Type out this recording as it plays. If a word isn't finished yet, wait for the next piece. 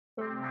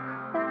Hey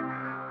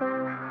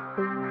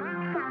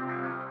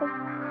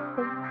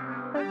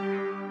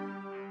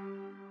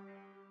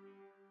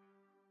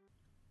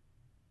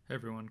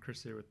everyone,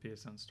 Chris here with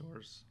PSN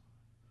Stores.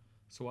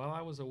 So while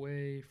I was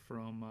away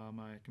from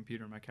my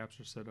computer and my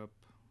capture setup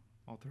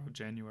all throughout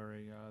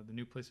January, the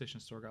new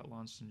PlayStation Store got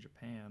launched in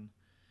Japan.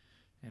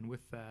 And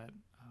with that,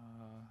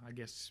 I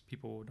guess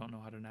people don't know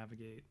how to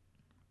navigate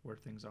where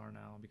things are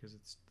now because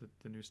it's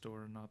the new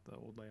store and not the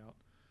old layout.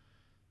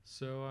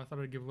 So I thought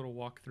I'd give a little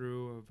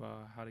walkthrough of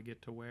how to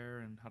get to where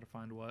and how to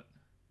find what.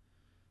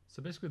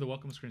 So basically the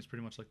welcome screen is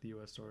pretty much like the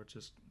US store, it's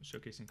just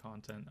showcasing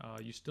content.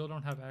 You still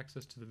don't have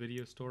access to the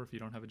video store if you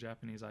don't have a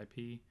Japanese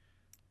IP.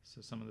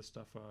 So some of this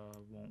stuff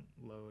won't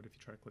load if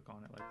you try to click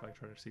on it. Like if I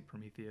try to see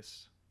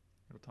Prometheus,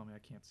 it'll tell me I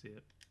can't see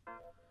it.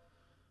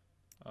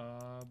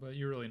 But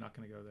you're really not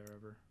going to go there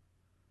ever.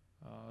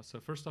 So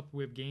first up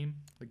we have game,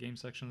 the game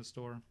section of the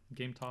store.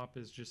 Game top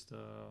is just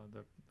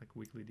the like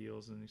weekly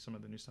deals and some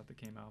of the new stuff that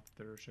came out that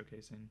they're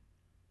showcasing.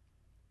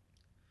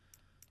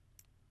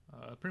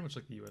 Pretty much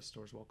like the US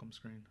store's welcome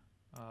screen.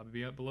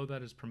 Below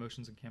that is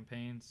promotions and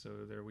campaigns,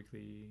 so their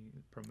weekly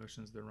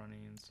promotions they're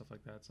running and stuff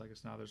like that. So I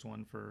guess now there's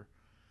one for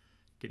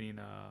getting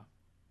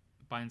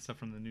buying stuff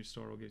from the new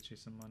store will get you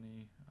some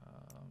money.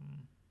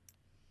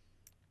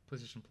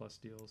 PlayStation Plus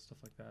deals, stuff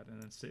like that, and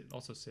then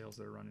also sales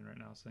that are running right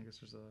now. So I guess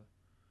there's a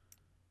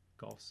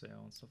golf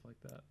sale and stuff like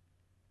that.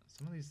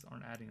 Some of these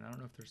aren't adding. I don't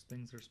know if there's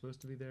things that are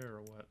supposed to be there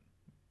or what,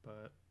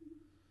 but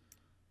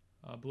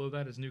below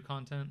that is new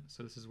content.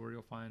 So this is where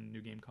you'll find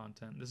new game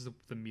content. This is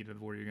the meat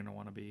of where you're going to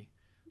want to be.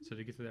 So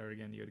to get to there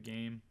again, you go to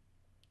game,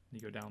 and you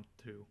go down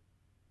to,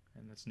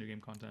 and that's new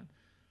game content.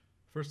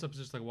 First up is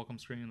just like welcome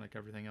screen, like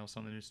everything else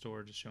on the new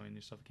store, just showing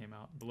new stuff that came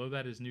out. Below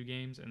that is new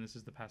games, and this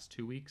is the past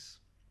 2 weeks.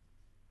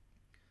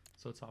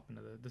 So let's hop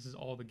into this is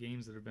all the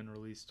games that have been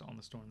released on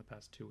the store in the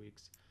past 2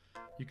 weeks.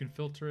 You can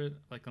filter it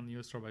like on the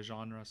US store by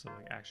genre, so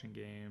like action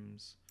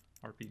games,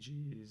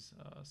 RPGs,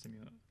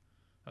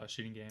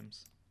 shooting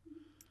games.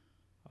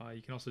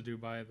 You can also do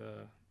by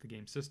the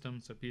game system,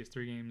 so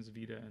PS3 games,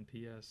 Vita, and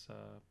PS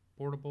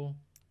portable.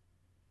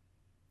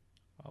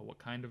 What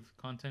kind of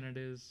content it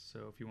is,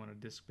 so if you want a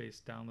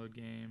disc-based download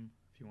game,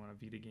 if you want a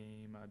Vita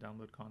game,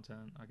 download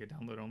content, like a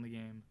download-only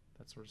game,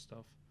 that sort of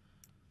stuff.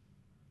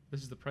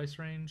 This is the price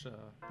range.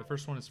 The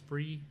first one is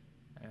free,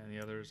 and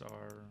the others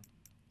are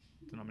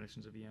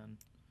denominations of yen.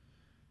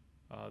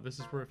 This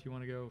is where if you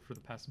want to go for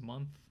the past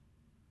month,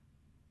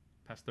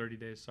 past 30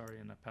 days, sorry,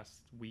 and the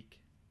past week.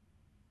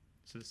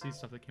 So to see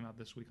stuff that came out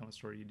this week on the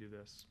store, you do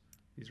this.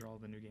 These are all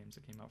the new games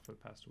that came out for the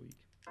past week.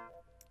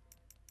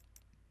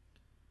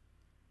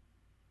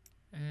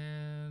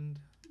 And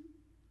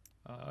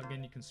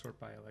again, you can sort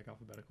by like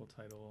alphabetical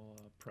title,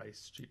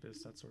 price,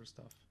 cheapest, that sort of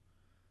stuff.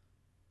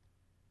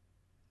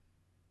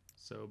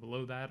 So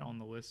below that on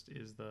the list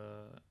is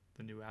the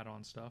new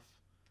add-on stuff.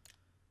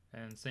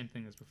 And same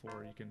thing as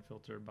before, you can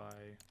filter by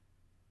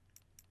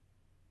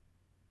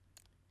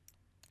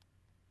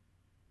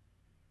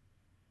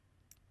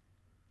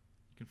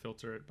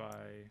it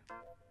by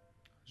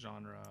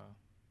genre,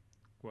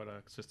 what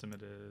a system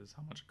it is,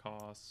 how much it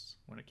costs,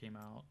 when it came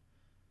out.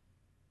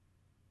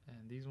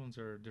 And these ones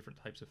are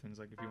different types of things.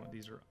 Like if you want,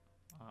 these are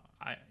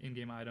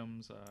in-game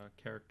items,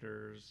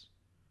 characters,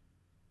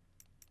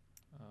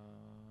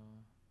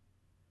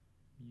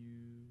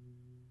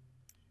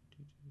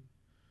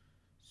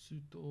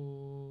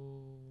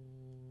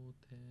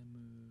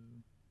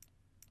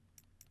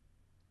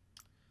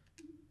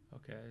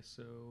 Okay,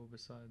 so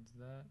besides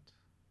that,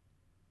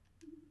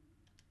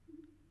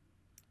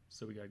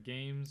 so we got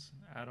games,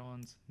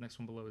 add-ons. Next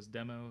one below is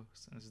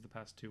demos, and this is the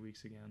past 2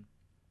 weeks again.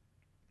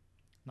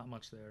 Not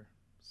much there.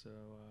 So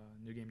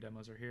new game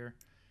demos are here,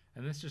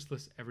 and this just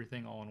lists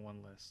everything all in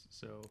one list.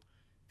 So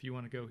if you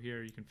want to go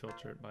here, you can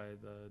filter it by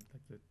the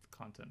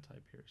content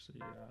type here. So you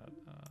got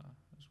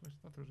I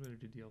thought there was a way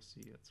to do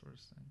DLC, that sort of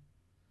thing.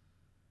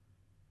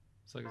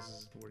 So I guess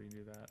this is where you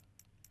do that.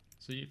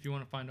 So if you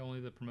want to find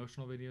only the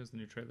promotional videos, the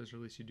new trailers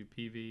released, you do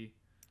PV.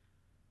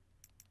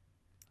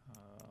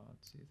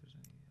 Let's see if there's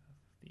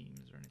any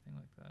themes or anything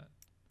like that.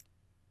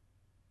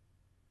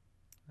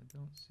 I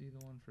don't see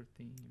the one for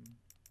theme.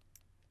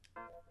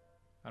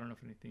 I don't know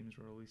if any themes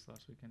were released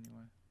last week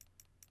anyway.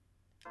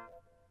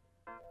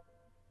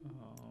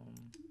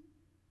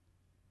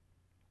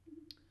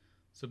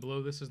 So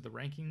below this is the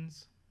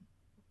rankings,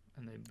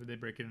 and they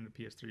break it into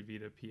PS3,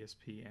 Vita,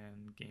 PSP,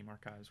 and game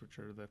archives, which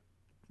are the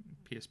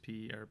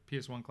PSP or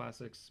PS1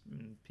 classics,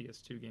 and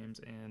PS2 games,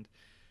 and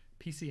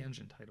PC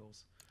Engine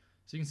titles.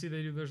 So you can see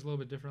they do theirs a little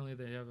bit differently.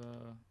 They have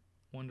a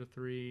 1 to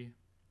 3,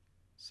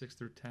 6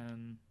 through 10,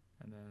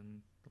 and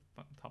then the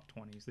top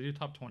 20s. They do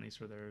top 20s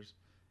for theirs,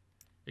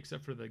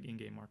 except for the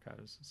in-game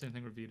archives. Same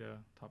thing with Vita,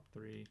 top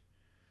 3,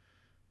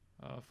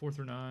 4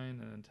 through 9, and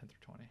then 10 through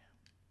 20.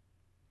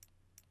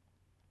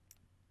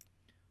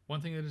 One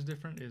thing that is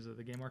different is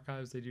the game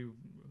archives, they do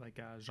like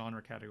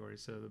genre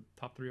categories. So the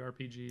top 3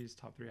 RPGs,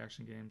 top 3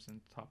 action games, and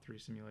top 3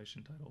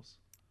 simulation titles.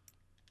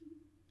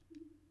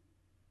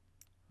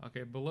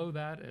 Okay, below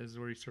that is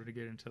where you start to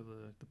get into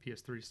the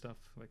PS3 stuff,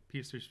 like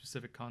PS3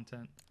 specific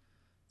content.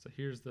 So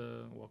here's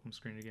the welcome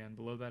screen again.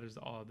 Below that is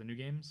the new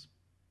games.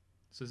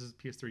 So this is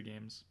PS3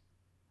 games.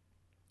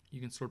 You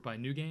can sort by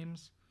new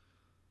games,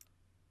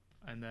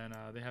 and then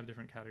they have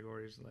different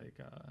categories. Like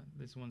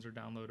these ones are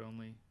download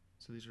only,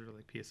 so these are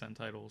like PSN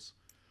titles.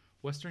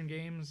 Western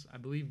games, I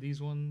believe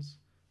these ones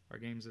are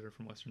games that are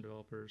from Western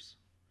developers.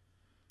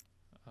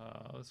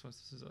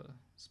 This is a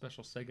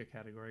special Sega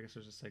category. I guess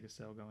there's a Sega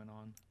sale going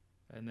on.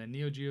 And then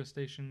Neo Geo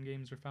Station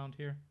games are found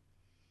here.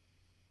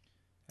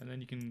 And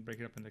then you can break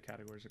it up into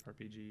categories like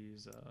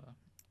RPGs,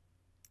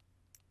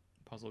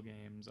 puzzle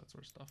games, that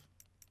sort of stuff.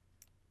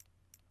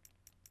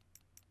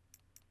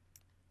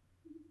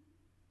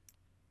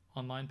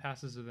 Online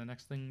passes are the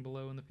next thing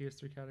below in the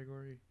PS3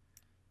 category.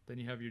 Then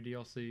you have your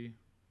DLC,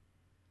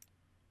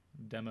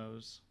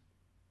 demos,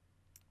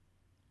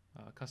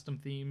 custom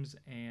themes,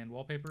 and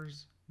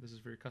wallpapers. This is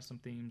for your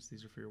custom themes.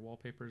 These are for your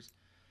wallpapers.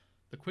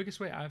 The quickest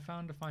way I've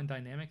found to find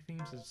dynamic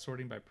themes is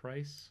sorting by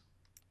price.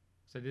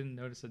 So I didn't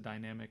notice a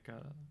dynamic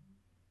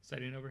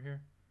setting over here.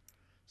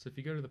 So if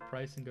you go to the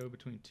price and go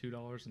between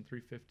 $2 and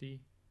 $3.50, I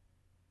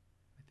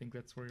think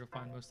that's where you'll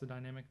find most of the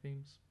dynamic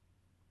themes.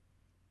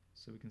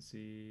 So we can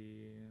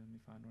see, let me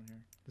find one here.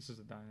 This is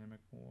a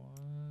dynamic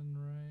one,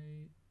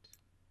 right?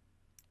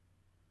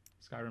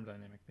 Skyrim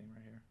dynamic theme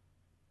right here.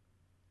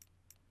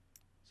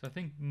 So I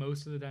think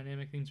most of the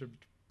dynamic themes are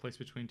placed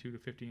between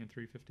 $2.50 and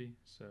 $3.50.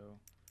 So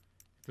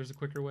if there's a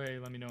quicker way,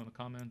 let me know in the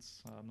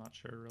comments. I'm not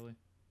sure really.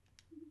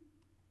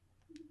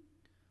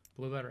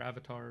 Below that are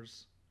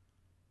avatars,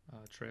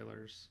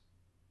 trailers,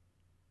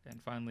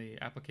 and finally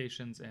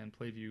applications and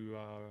playview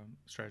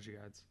strategy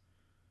guides.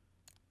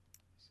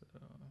 So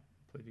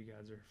playview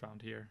guides are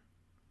found here.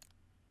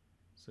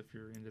 So if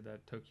you're into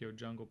that Tokyo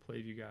Jungle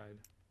playview guide,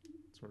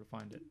 that's where to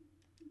find it.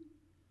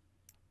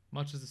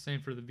 Much is the same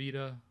for the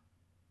Vita.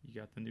 You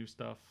got the new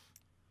stuff,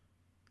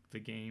 the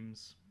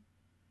games,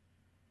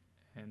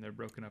 and they're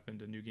broken up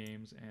into new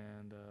games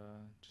and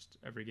just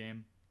every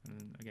game, and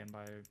then again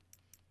by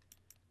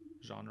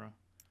genre.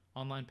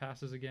 Online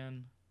passes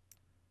again,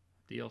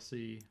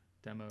 DLC,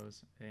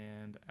 demos,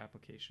 and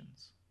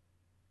applications.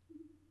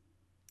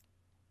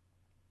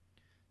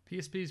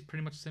 PSP is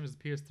pretty much the same as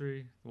the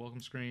PS3. The welcome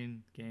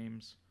screen,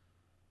 games.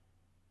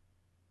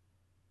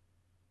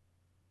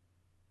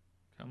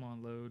 Come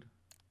on, load.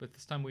 But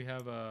this time we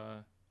have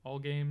all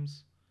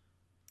games,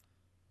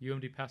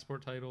 UMD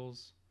passport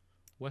titles.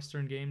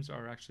 Western games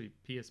are actually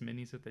PS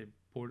minis that they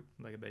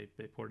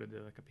ported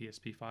to like a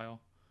PSP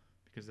file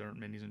because there aren't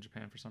minis in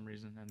Japan for some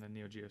reason. And then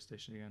Neo Geo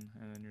Station again,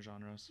 and then your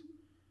genres.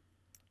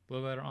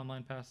 Below that are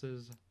online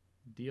passes,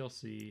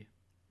 DLC,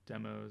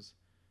 demos,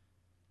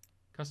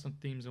 custom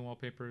themes and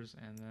wallpapers,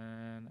 and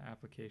then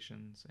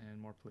applications and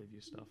more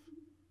playview stuff.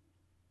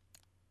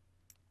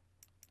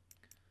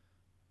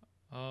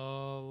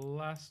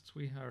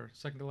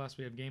 Second to last,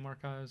 we have game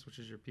archives, which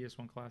is your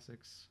PS1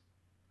 classics.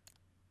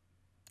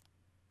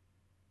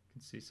 You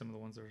can see some of the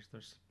ones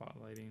they're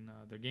spotlighting.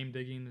 Their game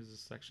digging is a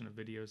section of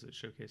videos that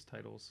showcase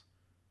titles.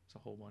 There's a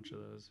whole bunch of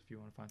those if you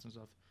want to find some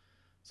stuff.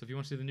 So if you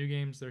want to see the new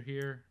games, they're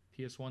here.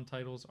 PS1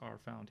 titles are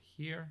found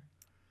here.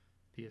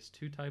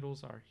 PS2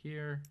 titles are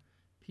here.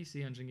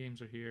 PC Engine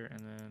games are here, and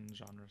then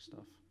genre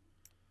stuff.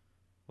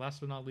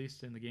 Last but not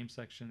least, in the game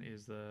section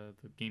is the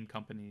game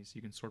companies.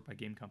 You can sort by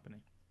game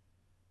company.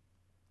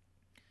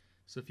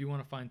 So if you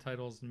want to find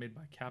titles made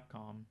by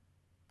Capcom,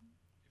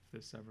 if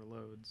this ever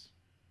loads,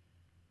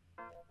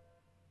 let's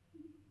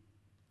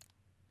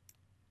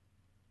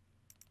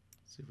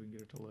see if we can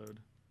get it to load.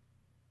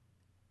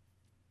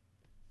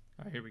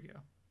 All right, here we go.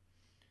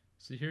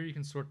 So here you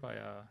can sort by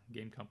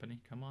game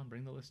company. Come on,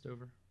 bring the list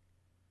over.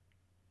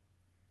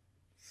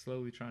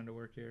 Slowly trying to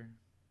work here.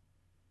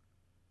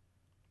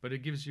 But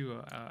it gives you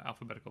an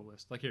alphabetical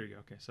list. Like here we go.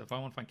 Okay, so if I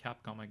want to find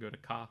Capcom, I go to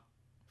Ka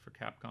for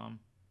Capcom.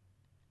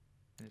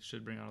 And it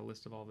should bring out a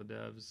list of all the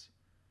devs.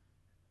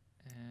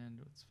 And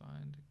let's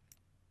find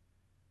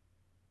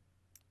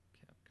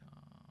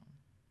Capcom.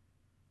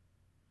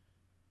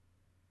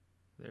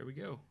 There we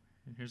go.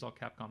 And here's all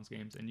Capcom's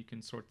games. And you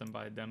can sort them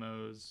by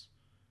demos,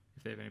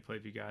 if they have any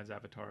playview guides,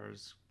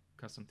 avatars,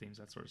 custom themes,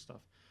 that sort of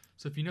stuff.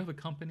 So if you know the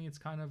company, it's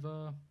kind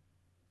of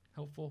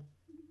helpful.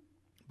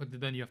 But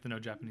then you have to know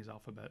Japanese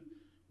alphabet,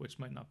 which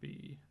might not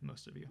be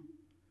most of you.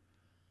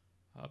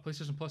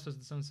 PlayStation Plus has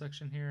its own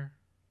section here,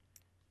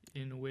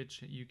 in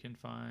which you can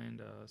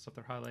find stuff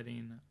they're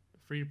highlighting.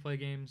 Free-to-play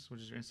games, which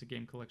is your instant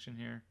game collection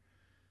here.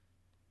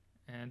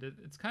 And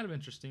it's kind of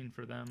interesting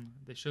for them.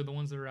 They show the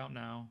ones that are out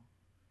now,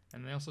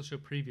 and they also show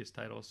previous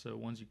titles, so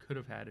ones you could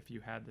have had if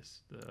you had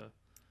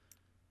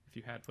if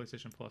you had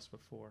PlayStation Plus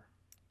before.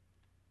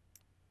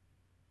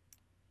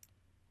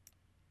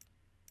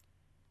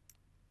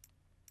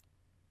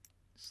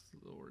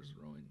 Slower's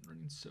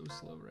running so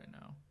slow right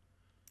now.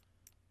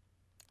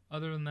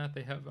 Other than that,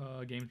 they have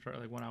game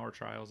like 1 hour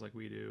trials like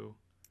we do.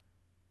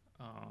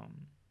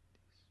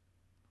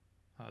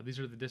 These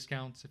are the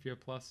discounts if you have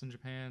Plus in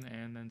Japan,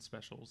 and then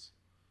specials.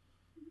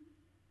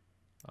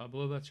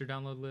 Below that's your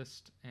download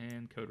list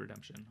and code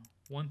redemption.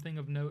 One thing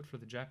of note for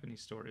the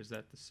Japanese store is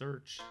that the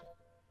search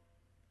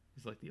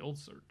is like the old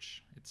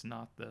search. It's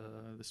not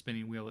the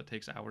spinning wheel that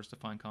takes hours to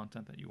find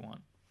content that you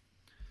want.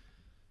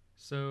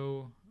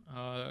 So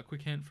a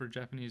quick hint for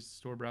Japanese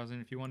store browsing: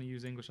 if you want to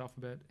use English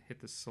alphabet, hit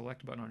the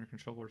select button on your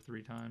controller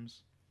 3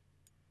 times.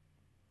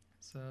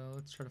 So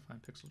let's try to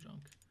find Pixel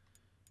Junk.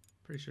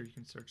 Pretty sure you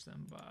can search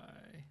them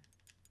by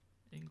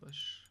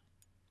English.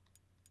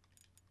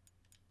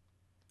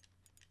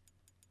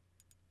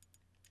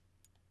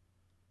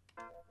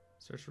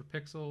 Search for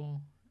Pixel,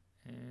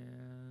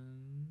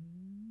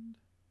 and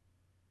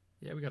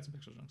yeah, we got some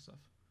Pixel Junk stuff.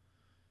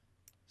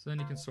 So then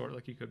you can sort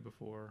like you could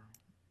before,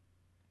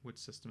 which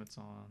system it's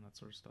on, that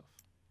sort of stuff.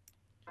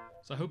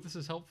 So I hope this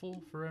is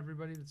helpful for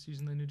everybody that's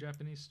using the new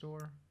Japanese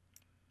store.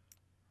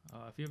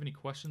 If you have any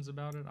questions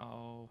about it,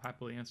 I'll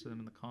happily answer them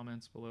in the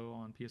comments below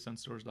on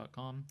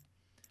psnstores.com.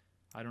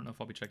 I don't know if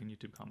I'll be checking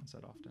YouTube comments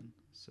that often.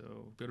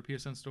 So go to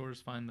PSN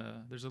Stores, find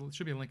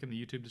should be a link in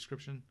the YouTube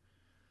description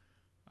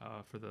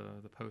for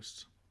the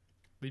post.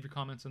 Leave your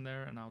comments in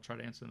there, and I'll try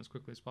to answer them as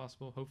quickly as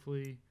possible.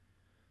 Hopefully,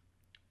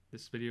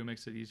 this video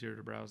makes it easier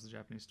to browse the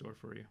Japanese store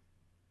for you.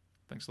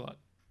 Thanks a lot.